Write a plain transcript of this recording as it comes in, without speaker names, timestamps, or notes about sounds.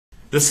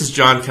This is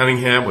John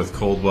Cunningham with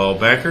Coldwell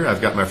Banker.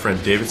 I've got my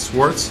friend David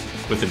Swartz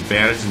with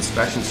Advantage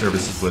Inspection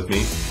Services with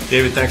me.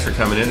 David, thanks for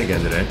coming in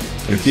again today.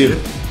 Thank you.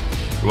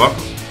 You're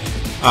welcome.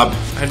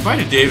 I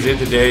invited David in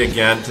today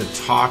again to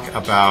talk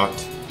about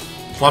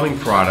plumbing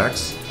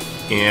products.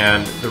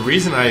 And the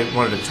reason I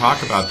wanted to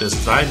talk about this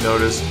is I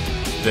noticed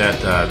that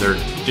there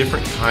are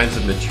different kinds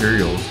of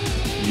materials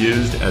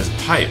used as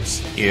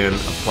pipes in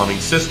a plumbing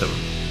system.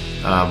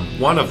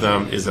 One of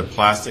them is a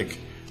plastic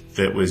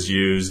that was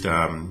used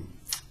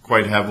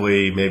quite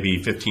heavily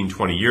maybe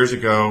 15-20 years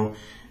ago,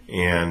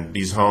 and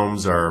these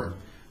homes are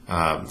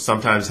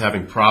sometimes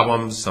having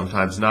problems,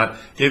 sometimes not.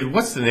 David,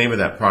 what's the name of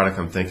that product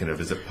I'm thinking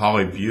of? Is it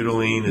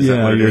polybutylene? Is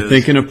that what it you're is?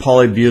 Thinking of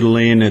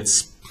polybutylene.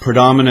 Its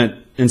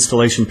predominant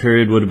installation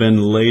period would have been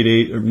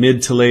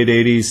mid to late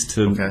 80s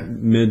to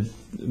mid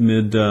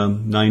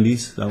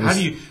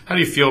 90s. How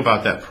do you feel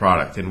about that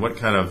product, and what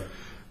kind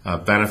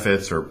of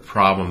benefits or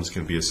problems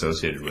can be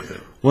associated with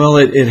it? Well,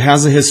 it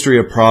has a history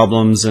of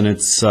problems, and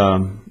it's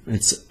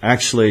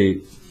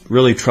actually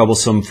really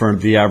troublesome for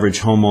the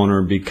average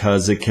homeowner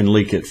because it can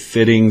leak at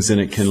fittings and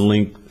it can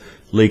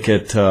leak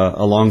at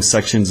along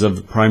sections of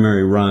the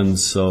primary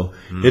runs. So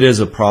it is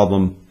a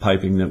problem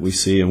piping that we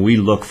see, and we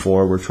look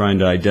for. We're trying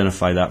to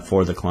identify that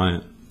for the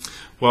client.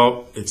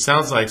 Well, it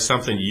sounds like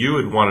something you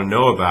would want to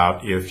know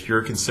about if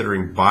you're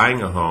considering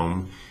buying a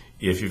home.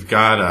 If you've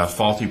got a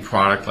faulty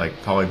product like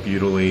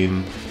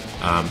polybutylene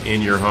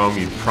in your home,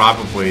 you'd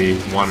probably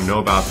want to know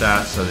about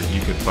that so that you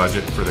could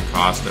budget for the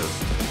cost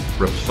of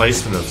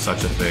replacement of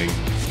such a thing.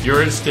 If you're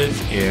interested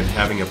in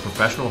having a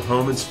professional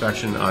home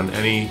inspection on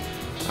any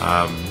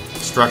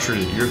structure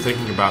that you're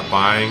thinking about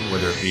buying,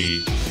 whether it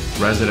be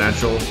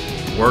residential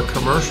or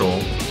commercial,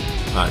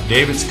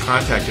 David's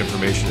contact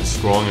information is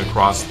scrolling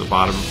across the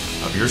bottom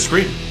of your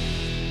screen.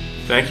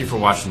 Thank you for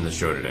watching the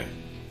show today.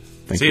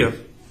 Thank you. See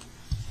ya.